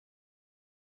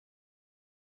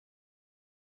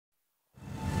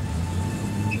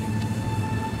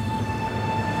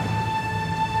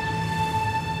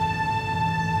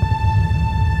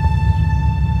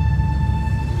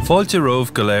Fáilte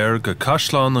rómh go léir go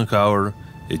caisleán an gabhar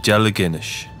I dteanga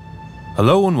Guinness.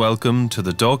 Hello and welcome to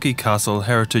the Dalkey Castle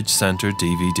Heritage Centre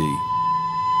DVD.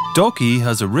 Dalkey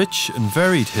has a rich and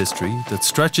varied history that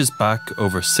stretches back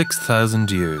over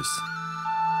 6,000 years.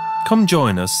 Come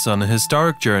join us on a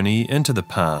historic journey into the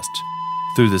past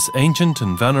through this ancient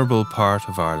and venerable part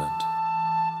of Ireland.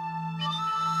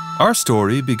 Our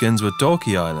story begins with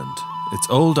Dalkey Island. Its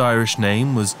Old Irish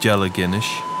name was Dteanga Guinness,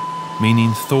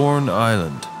 meaning Thorn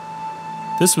Island.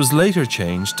 This was later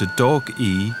changed to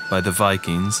Dalkey by the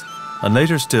Vikings and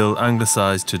later still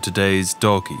anglicised to today's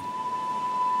Dalkey.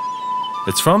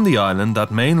 It's from the island that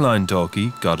mainline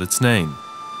Dalkey got its name.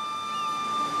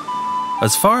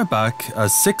 As far back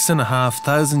as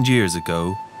 6,500 years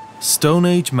ago, Stone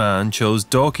Age man chose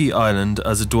Dalkey Island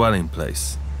as a dwelling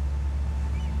place.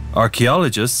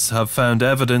 Archaeologists have found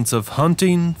evidence of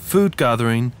hunting, food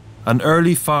gathering and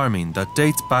early farming that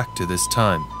dates back to this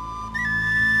time.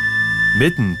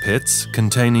 Midden pits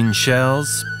containing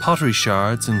shells, pottery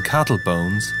shards and cattle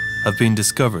bones have been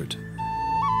discovered.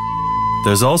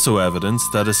 There's also evidence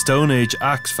that a Stone Age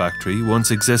axe factory once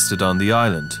existed on the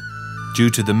island, due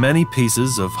to the many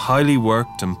pieces of highly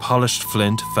worked and polished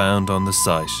flint found on the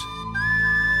site.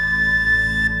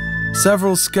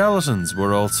 Several skeletons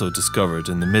were also discovered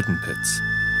in the Midden pits,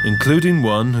 including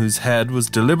one whose head was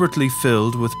deliberately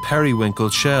filled with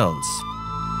periwinkle shells.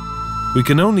 We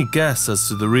can only guess as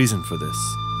to the reason for this.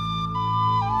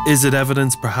 Is it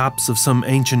evidence perhaps of some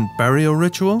ancient burial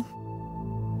ritual?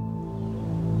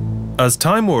 As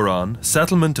time wore on,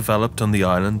 settlement developed on the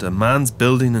island and man's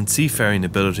building and seafaring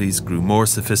abilities grew more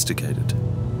sophisticated.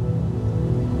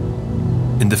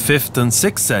 In the 5th and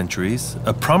 6th centuries,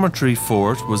 a promontory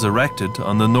fort was erected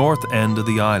on the north end of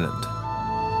the island.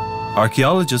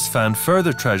 Archaeologists found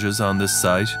further treasures on this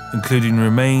site, including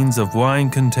remains of wine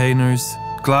containers,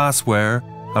 glassware,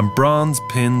 and bronze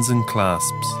pins and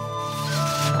clasps.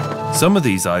 Some of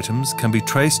these items can be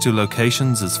traced to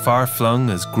locations as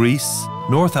far-flung as Greece,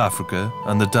 North Africa,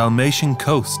 and the Dalmatian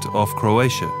coast off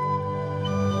Croatia.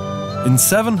 In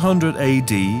 700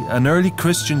 AD, an early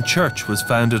Christian church was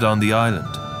founded on the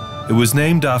island. It was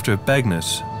named after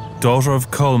Begnet, daughter of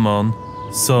Colman,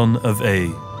 son of A.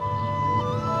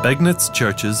 Begnet's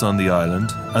churches on the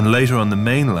island, and later on the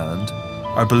mainland,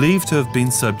 are believed to have been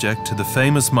subject to the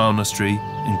famous monastery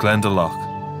in Glendalough.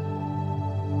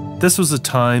 This was a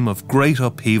time of great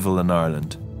upheaval in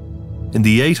Ireland. In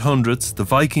the 800s, the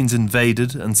Vikings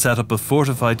invaded and set up a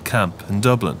fortified camp in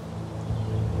Dublin.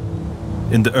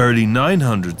 In the early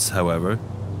 900s, however,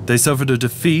 they suffered a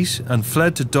defeat and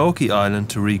fled to Dalkey Island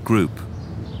to regroup.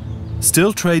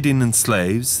 Still trading in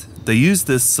slaves, they used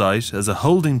this site as a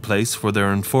holding place for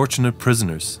their unfortunate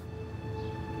prisoners.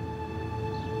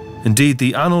 Indeed,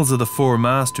 the Annals of the Four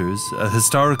Masters, a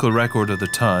historical record of the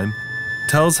time,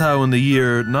 tells how in the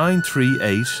year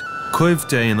 938, Cuimh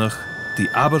Déanach, the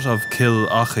abbot of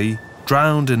Kilachie,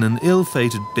 drowned in an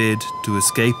ill-fated bid to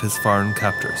escape his foreign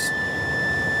captors.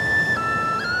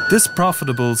 This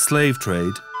profitable slave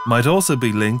trade might also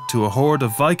be linked to a hoard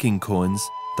of Viking coins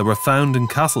that were found in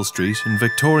Castle Street in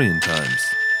Victorian times.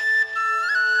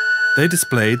 They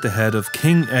displayed the head of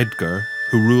King Edgar,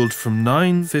 who ruled from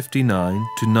 959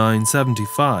 to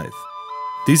 975.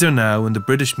 These are now in the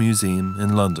British Museum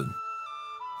in London.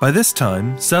 By this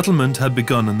time, settlement had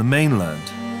begun on the mainland,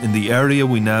 in the area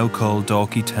we now call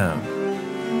Dalkey Town.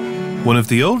 One of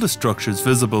the oldest structures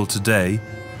visible today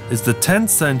is the 10th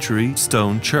century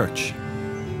stone church.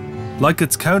 Like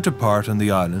its counterpart on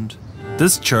the island,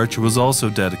 this church was also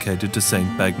dedicated to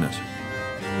St. Begnet.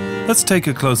 Let's take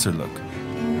a closer look.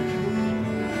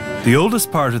 The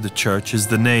oldest part of the church is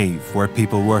the nave, where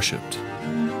people worshipped.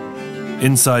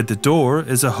 Inside the door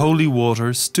is a holy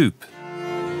water stoup.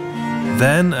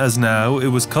 Then, as now, it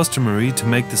was customary to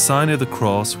make the sign of the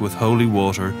cross with holy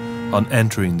water on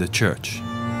entering the church.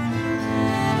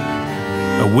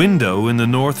 A window in the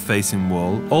north-facing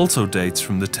wall also dates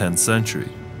from the 10th century.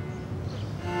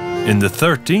 In the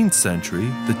 13th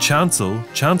century, the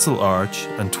chancel arch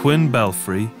and twin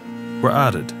belfry were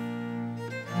added.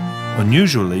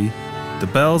 Unusually, the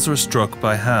bells were struck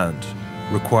by hand,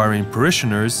 requiring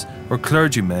parishioners or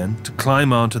clergymen to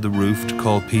climb onto the roof to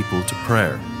call people to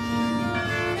prayer.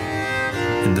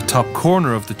 In the top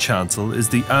corner of the chancel is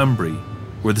the ambry,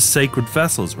 where the sacred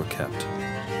vessels were kept.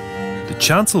 The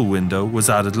chancel window was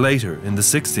added later in the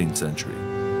 16th century.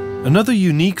 Another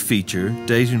unique feature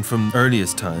dating from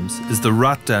earliest times is the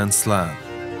rat-down slab.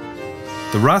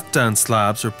 The rat-down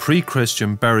slabs are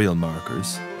pre-Christian burial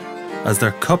markers, as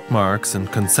their cup marks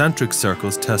and concentric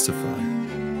circles testify.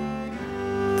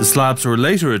 The slabs were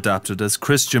later adapted as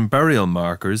Christian burial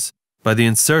markers by the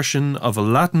insertion of a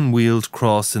Latin-wheeled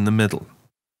cross in the middle.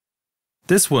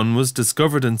 This one was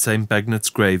discovered in St. Begnet's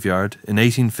graveyard in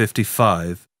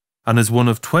 1855 and is one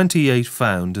of 28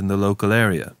 found in the local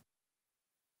area.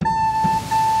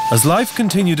 As life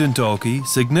continued in Dalkey,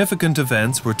 significant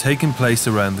events were taking place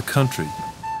around the country.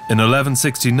 In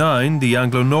 1169, the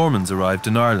Anglo-Normans arrived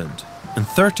in Ireland. In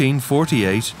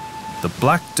 1348, the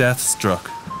Black Death struck,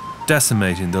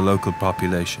 decimating the local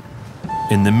population.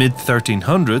 In the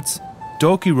mid-1300s,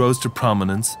 Dalkey rose to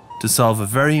prominence to solve a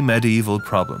very medieval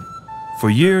problem. For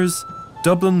years,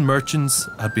 Dublin merchants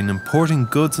had been importing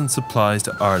goods and supplies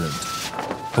to Ireland.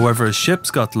 However, as ships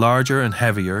got larger and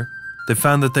heavier, they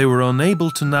found that they were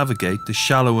unable to navigate the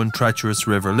shallow and treacherous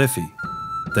River Liffey.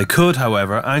 They could,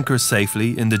 however, anchor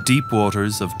safely in the deep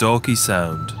waters of Dalkey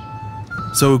Sound.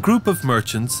 So a group of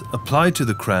merchants applied to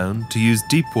the Crown to use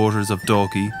deep waters of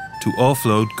Dalkey to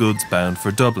offload goods bound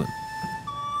for Dublin.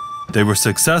 They were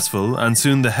successful, and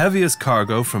soon the heaviest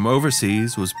cargo from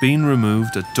overseas was being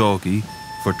removed at Dalkey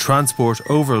for transport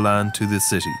overland to the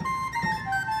city.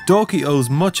 Dalkey owes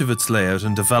much of its layout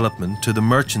and development to the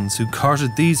merchants who carted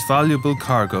these valuable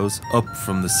cargoes up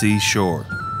from the sea shore.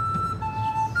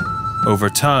 Over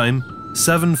time,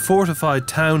 7 fortified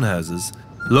townhouses,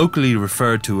 locally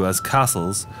referred to as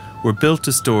castles, were built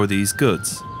to store these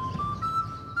goods.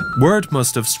 Word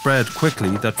must have spread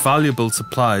quickly that valuable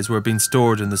supplies were being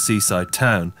stored in the seaside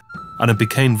town, and it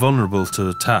became vulnerable to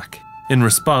attack. In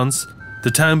response,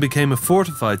 the town became a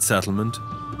fortified settlement,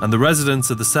 and the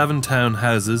residents of the 7 town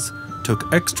houses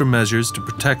took extra measures to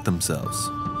protect themselves.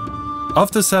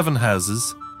 Of the 7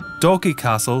 houses, Dalkey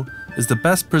Castle is the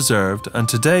best preserved and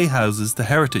today houses the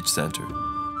Heritage Centre.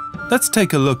 Let's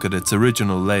take a look at its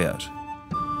original layout.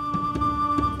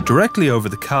 Directly over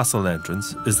the castle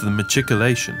entrance is the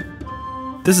matriculation.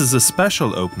 This is a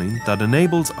special opening that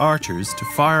enables archers to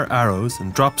fire arrows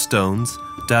and drop stones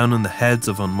down on the heads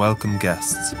of unwelcome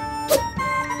guests.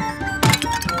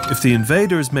 If the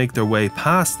invaders make their way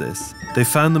past this, they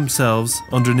found themselves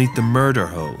underneath the murder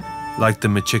hole. Like the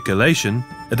matriculation,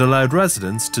 it allowed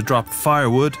residents to drop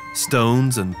firewood,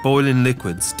 stones and boiling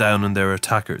liquids down on their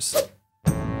attackers.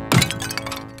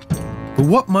 But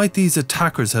what might these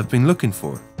attackers have been looking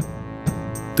for?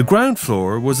 The ground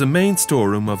floor was a main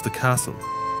storeroom of the castle.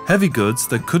 Heavy goods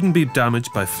that couldn't be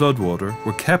damaged by floodwater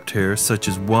were kept here, such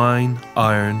as wine,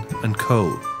 iron and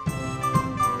coal.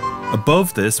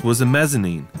 Above this was a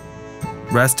mezzanine,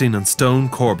 resting on stone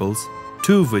corbels,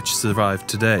 2 of which survive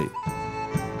today.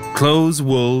 Clothes,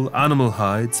 wool, animal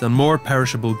hides and more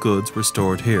perishable goods were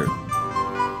stored here.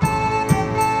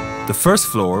 The first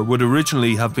floor would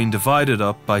originally have been divided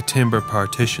up by timber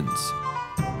partitions.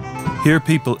 Here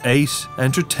people ate,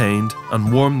 entertained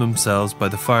and warmed themselves by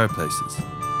the fireplaces.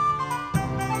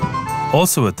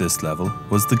 Also at this level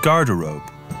was the garderobe,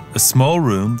 a small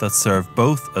room that served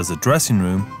both as a dressing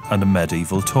room and a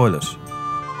medieval toilet.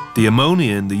 The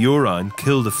ammonia in the urine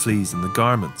killed the fleas in the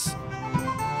garments.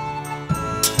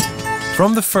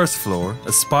 From the first floor,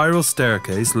 a spiral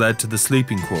staircase led to the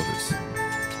sleeping quarters.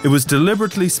 It was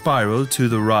deliberately spiraled to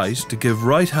the right to give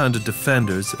right-handed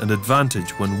defenders an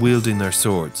advantage when wielding their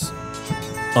swords.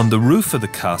 On the roof of the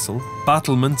castle,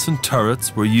 battlements and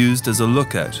turrets were used as a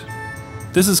lookout.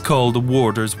 This is called the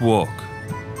Warder's Walk.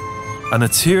 And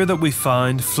it's here that we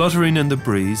find, fluttering in the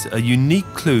breeze, a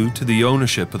unique clue to the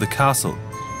ownership of the castle.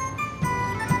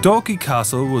 Dalkey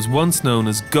Castle was once known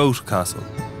as Goat Castle,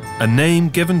 a name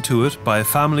given to it by a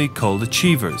family called the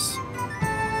Cheevers.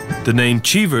 The name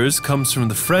Cheevers comes from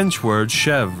the French word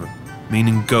chèvre,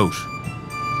 meaning goat.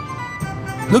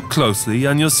 Look closely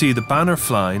and you'll see the banner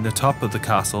flying atop of the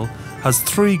castle has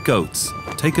 3 goats,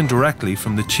 taken directly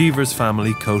from the Cheevers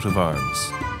family coat of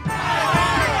arms.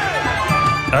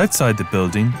 Outside the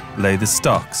building lay the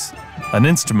stocks, an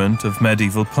instrument of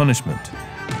medieval punishment.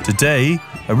 Today,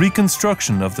 a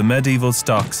reconstruction of the medieval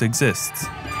stocks exists.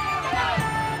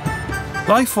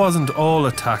 Life wasn't all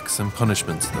attacks and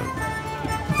punishments though.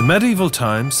 In medieval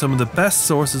times, some of the best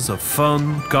sources of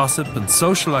fun, gossip and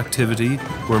social activity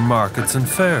were markets and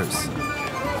fairs.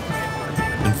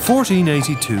 In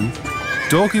 1482,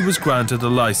 Dalkey was granted a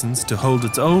licence to hold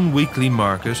its own weekly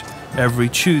market every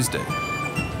Tuesday.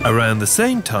 Around the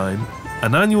same time,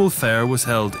 an annual fair was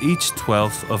held each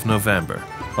 12th of November,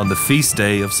 on the feast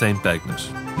day of St. Begnet.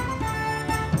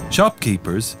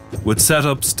 Shopkeepers would set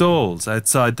up stalls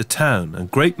outside the town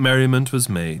and great merriment was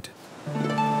made.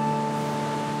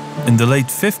 In the late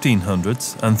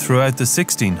 1500s and throughout the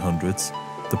 1600s,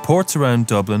 the ports around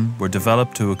Dublin were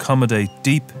developed to accommodate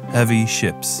deep, heavy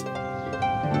ships.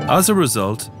 As a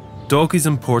result, Dalkey's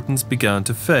importance began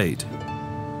to fade.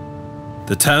 The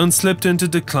The town slipped into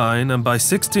decline, and by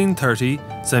 1630,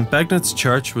 St. Begnet's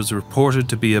Church was reported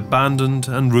to be abandoned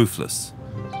and roofless.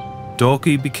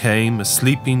 Dalkey became a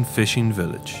sleeping fishing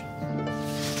village.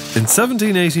 In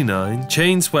 1789,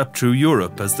 change swept through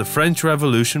Europe as the French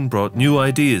Revolution brought new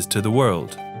ideas to the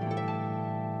world.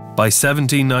 By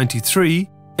 1793,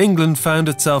 England found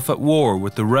itself at war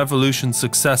with the revolution's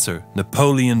successor,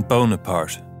 Napoleon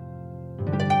Bonaparte.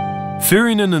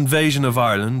 Fearing an invasion of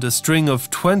Ireland, a string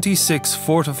of 26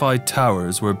 fortified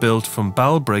towers were built from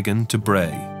Balbriggan to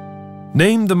Bray.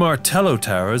 Named the Martello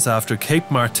Towers after Cape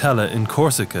Martella in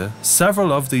Corsica,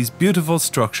 several of these beautiful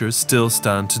structures still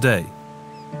stand today.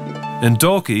 In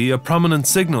Dalkey, a prominent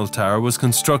signal tower was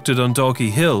constructed on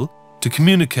Dalkey Hill to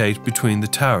communicate between the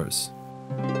towers.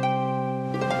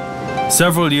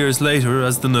 Several years later,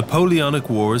 as the Napoleonic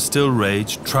Wars still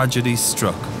raged, tragedy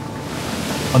struck.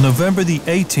 On November the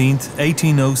 18th,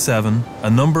 1807, a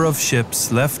number of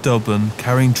ships left Dublin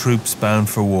carrying troops bound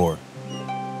for war.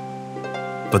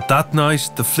 But that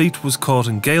night, the fleet was caught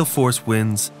in gale-force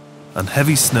winds and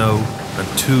heavy snow,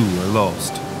 and 2 were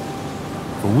lost.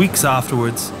 For weeks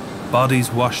afterwards,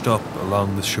 bodies washed up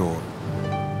along the shore.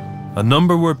 A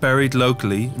number were buried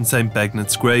locally in St.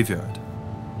 Begnet's graveyard.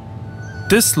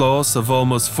 This loss of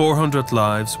almost 400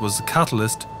 lives was the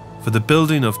catalyst for the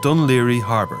building of Dunleary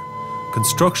Harbour,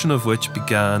 construction of which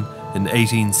began in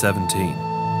 1817.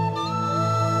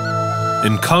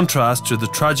 In contrast to the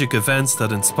tragic events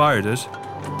that inspired it,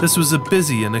 this was a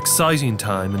busy and exciting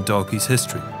time in Dalkey's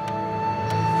history.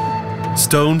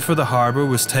 Stone for the harbour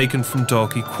was taken from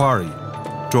Dalkey Quarry,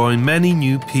 drawing many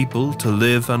new people to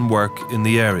live and work in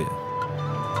the area.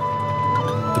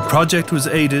 The project was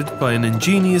aided by an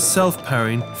ingenious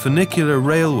self-powering funicular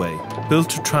railway built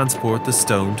to transport the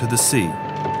stone to the sea.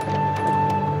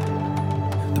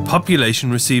 The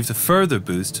population received a further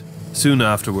boost soon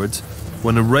afterwards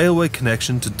when a railway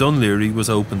connection to Dunleary was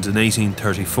opened in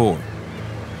 1834.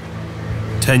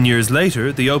 10 years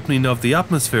later, the opening of the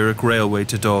atmospheric railway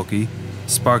to Dalkey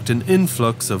sparked an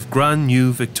influx of brand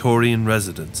new Victorian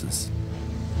residences.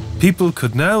 People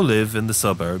could now live in the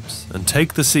suburbs and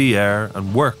take the sea air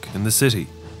and work in the city.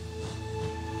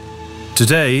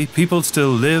 Today, people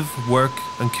still live, work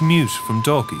and commute from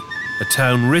Dalkey, a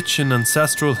town rich in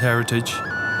ancestral heritage,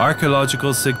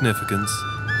 archaeological significance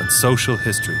and social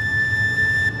history.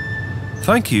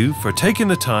 Thank you for taking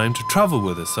the time to travel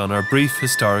with us on our brief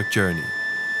historic journey.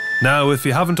 Now, if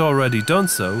you haven't already done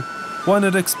so, why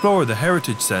not explore the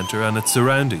Heritage Centre and its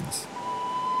surroundings?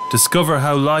 Discover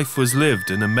how life was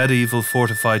lived in a medieval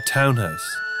fortified townhouse.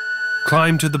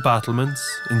 Climb to the battlements,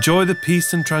 enjoy the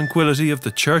peace and tranquility of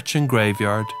the church and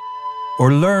graveyard,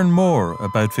 or learn more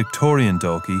about Victorian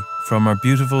Dalkey from our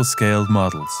beautiful scaled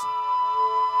models.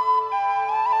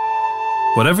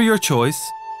 Whatever your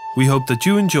choice, we hope that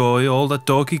you enjoy all that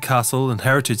Dalkey Castle and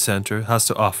Heritage Centre has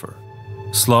to offer.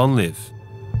 Slán live.